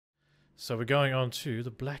So we're going on to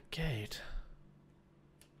the Black Gate.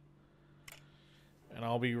 And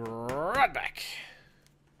I'll be right back.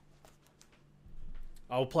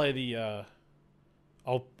 I'll play the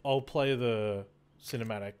I'll play the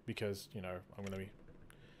cinematic because, you know, I'm gonna be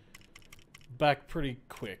back pretty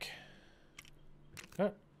quick.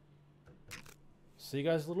 Okay. See you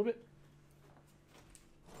guys a little bit.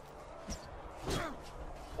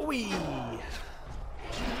 Whee!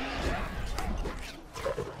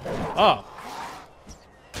 Oh.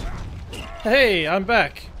 Hey, I'm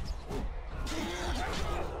back.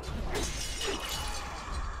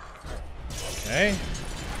 Okay.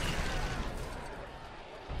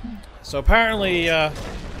 So apparently,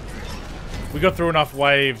 we got through enough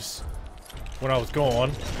waves when I was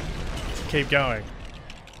gone to keep going.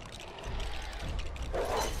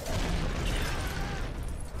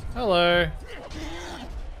 Hello.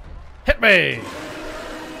 Hit me!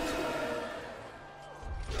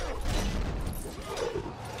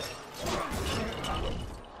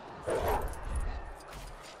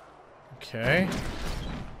 Okay.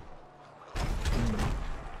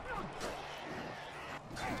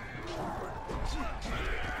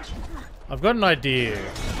 I've got an idea.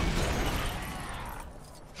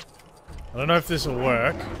 I don't know if this will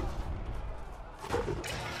work.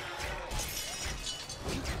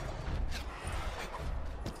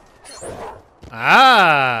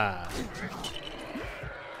 Ah!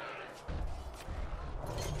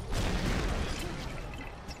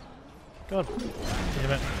 God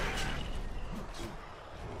damn it.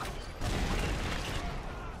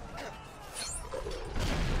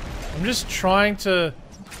 I'm just trying to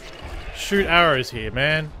shoot arrows here,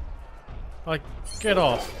 man. Like, get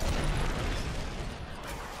off.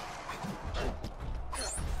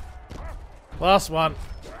 Last one.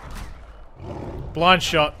 Blind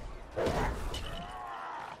shot.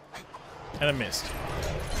 And it missed.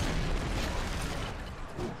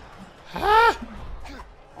 Ah!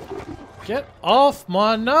 Get off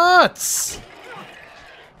my nuts!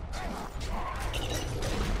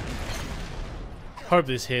 Hope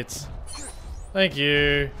this hits. Thank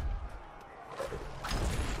you.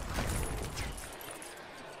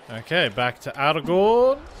 Okay, back to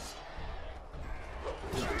Outergorn.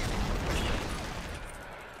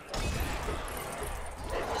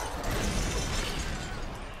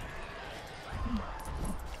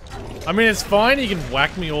 I mean, it's fine, he can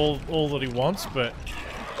whack me all that he wants, but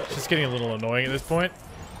it's just getting a little annoying at this point.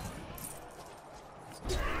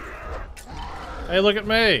 Hey, look at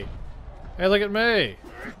me! Hey, look at me!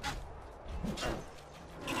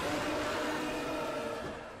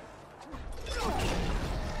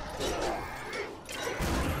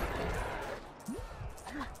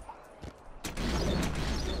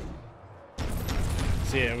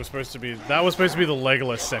 So yeah, it was supposed to be, that was supposed to be the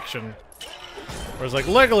Legolas section. Whereas like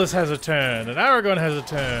Legolas has a turn, and Aragorn has a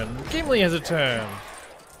turn, and Gimli has a turn.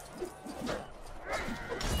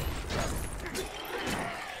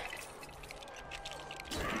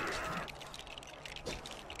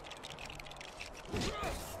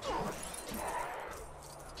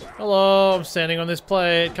 Hello, I'm standing on this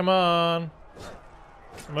plate, come on.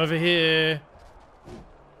 I'm over here.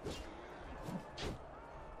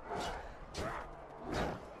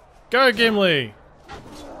 Go, Gimli!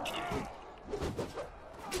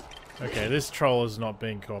 Okay, this troll is not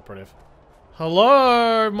being cooperative.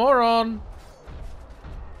 Hello, moron!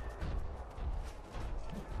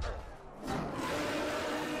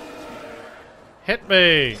 Hit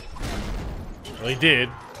me! Well, he did.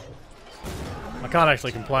 I can't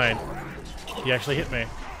actually complain. He actually hit me.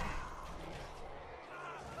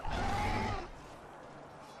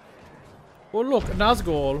 Oh look, a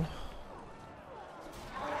Nazgul.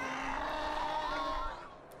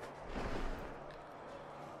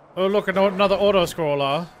 Oh look, another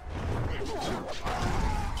auto-scroller.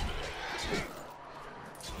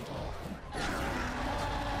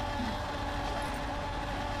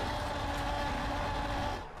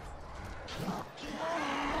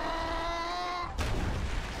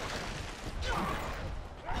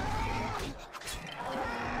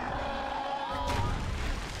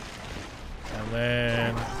 And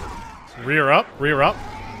then... rear up, rear up.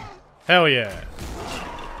 Hell yeah.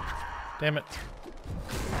 Damn it.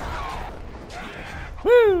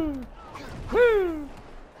 Woo! Woo!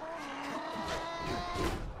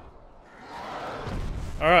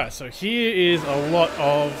 Alright, so here is a lot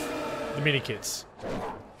of the mini kits.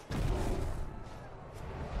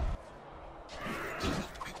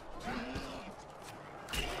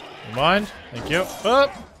 You mind? Thank you.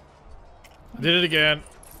 Oh! I did it again.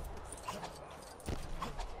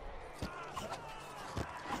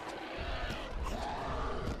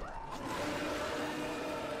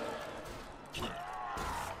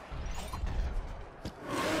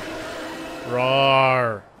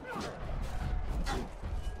 Roar.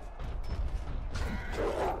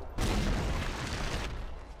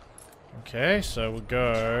 Okay, so we'll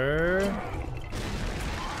go.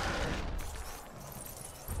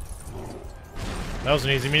 That was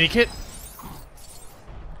an easy mini kit.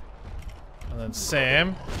 And then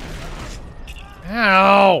Sam.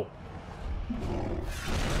 Ow!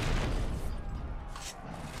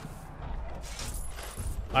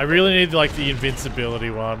 I really need like the invincibility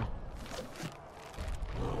one.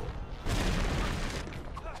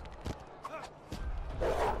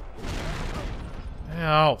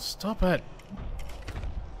 Ow, stop it.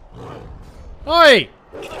 Oi!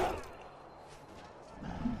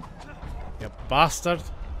 You bastard.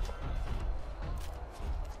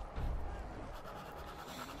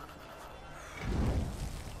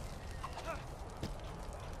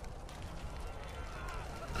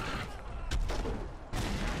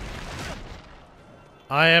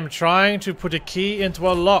 I am trying to put a key into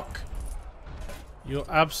a lock. You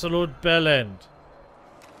absolute bellend.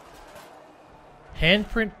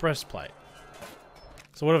 Handprint breastplate.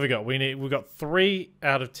 So what have we got? We've got 3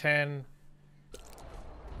 out of 10.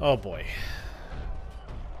 Oh boy.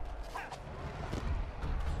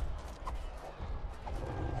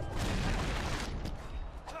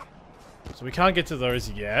 So we can't get to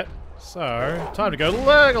those yet. So, time to go to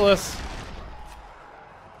Legolas.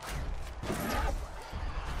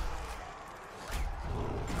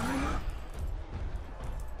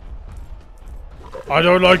 I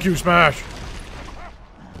don't like you, Smash.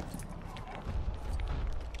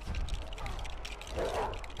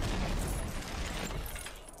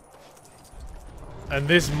 And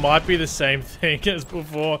this might be the same thing as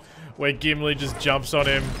before, where Gimli just jumps on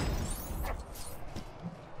him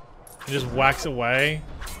and just whacks away,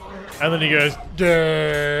 and then he goes, duh,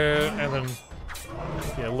 and then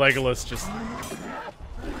yeah, Legolas just.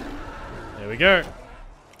 There we go.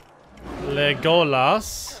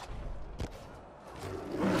 Legolas.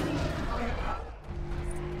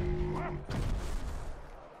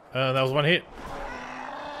 That was one hit.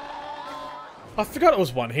 I forgot it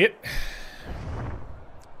was one hit.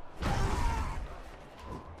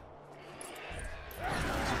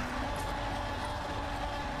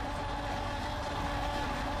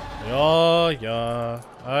 Oh, yeah,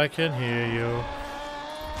 I can hear you.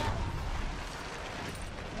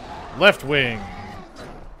 Left wing.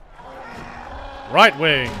 Right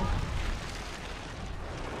wing.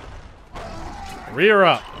 Rear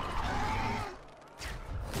up.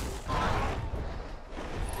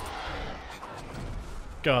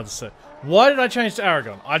 God's sake. Why did I change to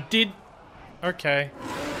Aragon? I did... Okay.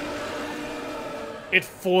 It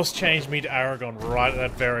force changed me to Aragon right at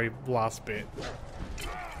that very last bit.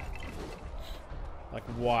 Like,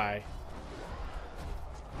 why?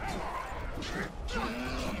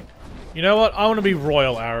 You know what? I want to be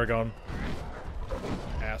Royal Aragon.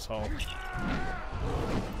 Asshole.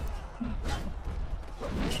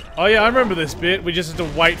 Oh yeah, I remember this bit. We just had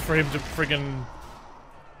to wait for him to friggin'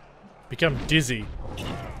 become dizzy.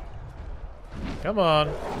 Come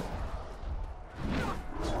on.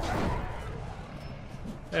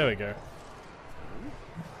 There we go.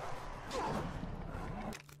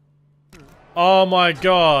 Oh my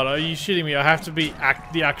god, are you shitting me? I have to be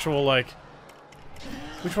the actual, like...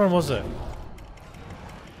 Which one was it?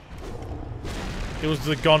 It was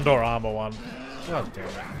the Gondor armor one. God damn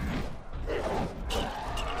it.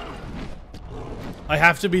 I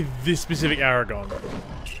have to be this specific Aragon.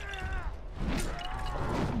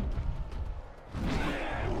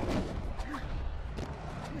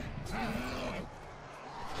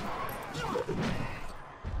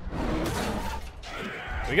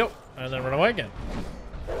 There we go. And then run away again.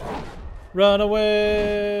 Run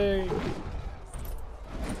away!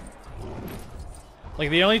 Like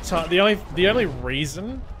the only time, the only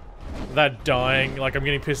reason that dying, like I'm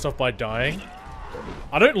getting pissed off by dying,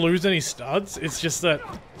 I don't lose any studs. It's just that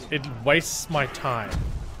it wastes my time.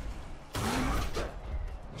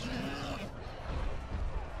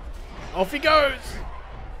 Off he goes!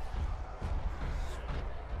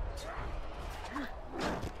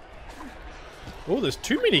 Oh, there's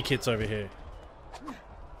too many kits over here.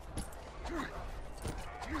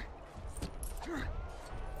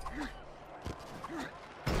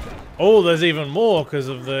 Oh, there's even more because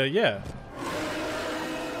of the, yeah.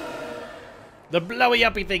 The blowy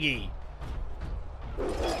uppy thingy.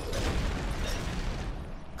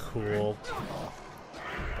 Cool.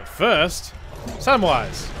 But first,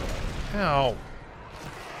 Samwise. Ow.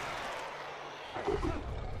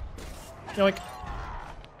 Yoink.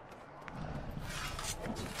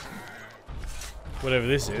 Whatever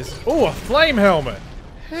this is. Oh, a flame helmet!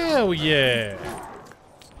 Hell yeah!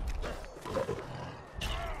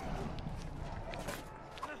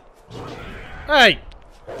 Hey!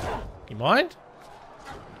 You mind?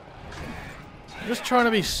 I'm just trying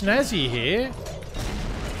to be snazzy here.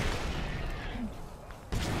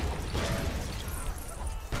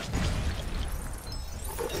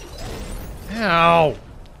 Ow!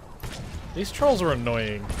 These trolls are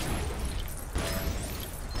annoying.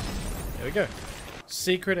 There we go.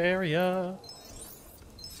 Secret area.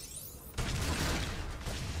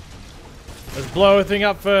 Let's blow everything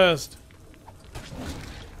up first.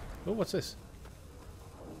 Oh, what's this?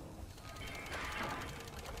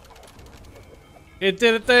 It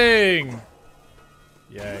did a thing!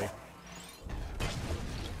 Yay.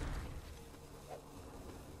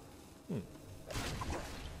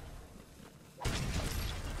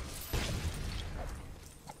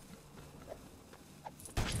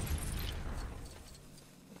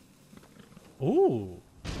 Ooh.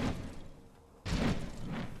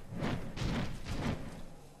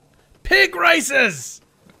 Pig races!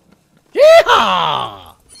 Yeehaw!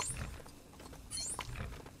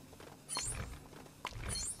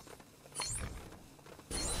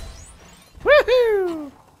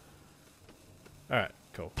 Woohoo! Alright,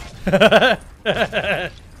 cool.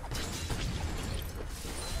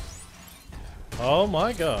 Oh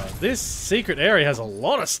my god. This secret area has a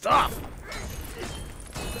lot of stuff!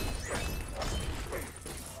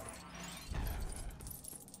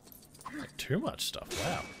 Too much stuff,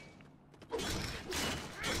 wow.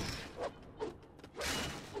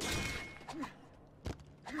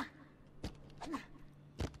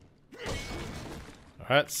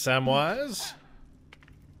 Alright, Samwise.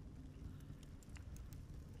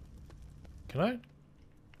 Can I?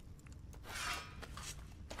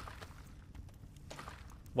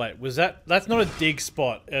 Wait, was that? That's not a dig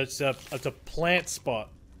spot. It's a plant spot.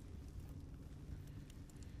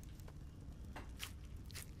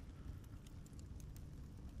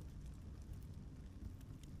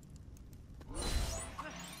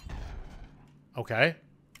 Okay.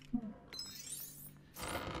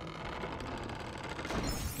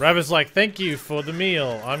 Rabbit's like, thank you for the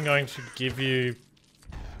meal. I'm going to give you...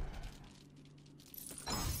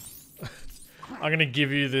 I'm gonna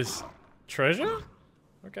give you this treasure?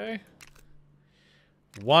 Okay.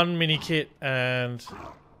 One mini kit and...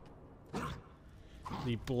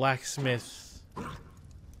 the blacksmith.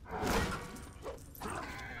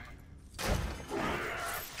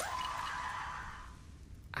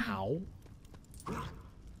 Ow.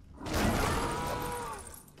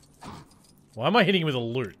 Why am I hitting him with a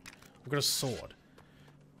loot? I've got a sword.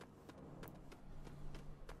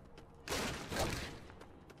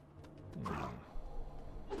 Am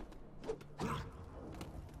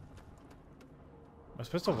I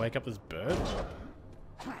supposed to wake up this bird?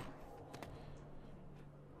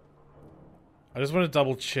 I just want to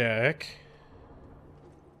double check.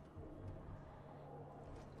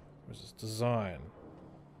 Where's this design?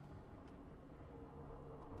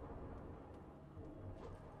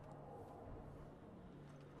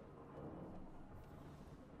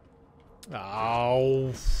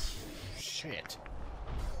 Oh, shit.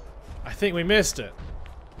 I think we missed it.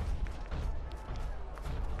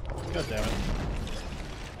 God damn it.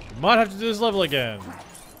 We might have to do this level again.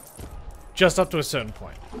 Just up to a certain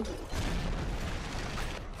point.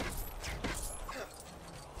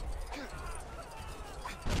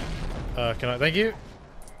 Can I? Thank you.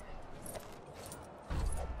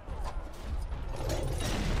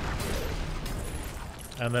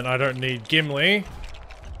 And then I don't need Gimli.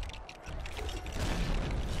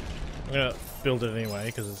 I'm gonna build it anyway,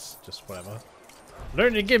 because it's just whatever. I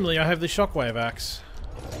don't need Gimli, I have the shockwave axe.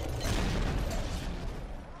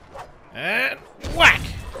 And whack!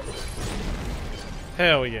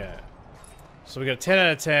 Hell yeah. So we got a 10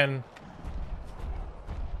 out of 10.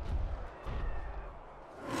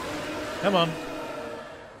 Come on.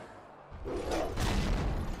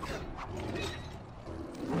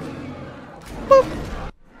 Boop.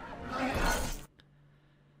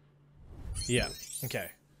 Yeah,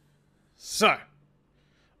 okay. So,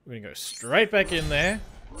 we're gonna go straight back in there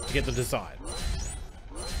to get the design.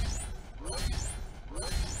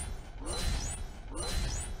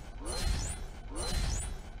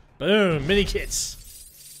 Boom, mini kits.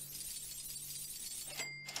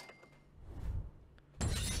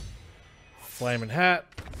 Flaming hat.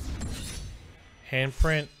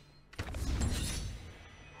 Handprint.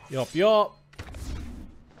 Yup, yup.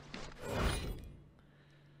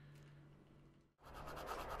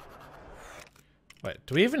 Wait,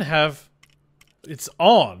 do we even have... It's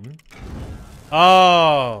on?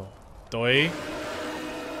 Oh, doi.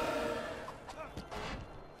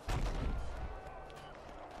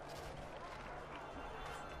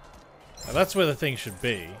 Now that's where the thing should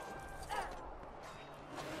be.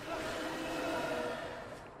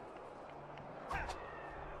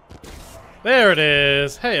 There it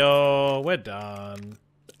is. Hey-oh, we're done.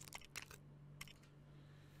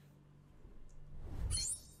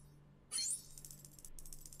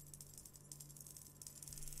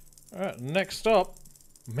 Alright, next up,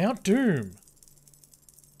 Mount Doom.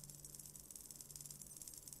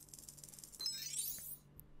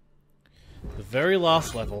 The very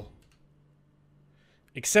last level.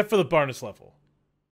 Except for the bonus level.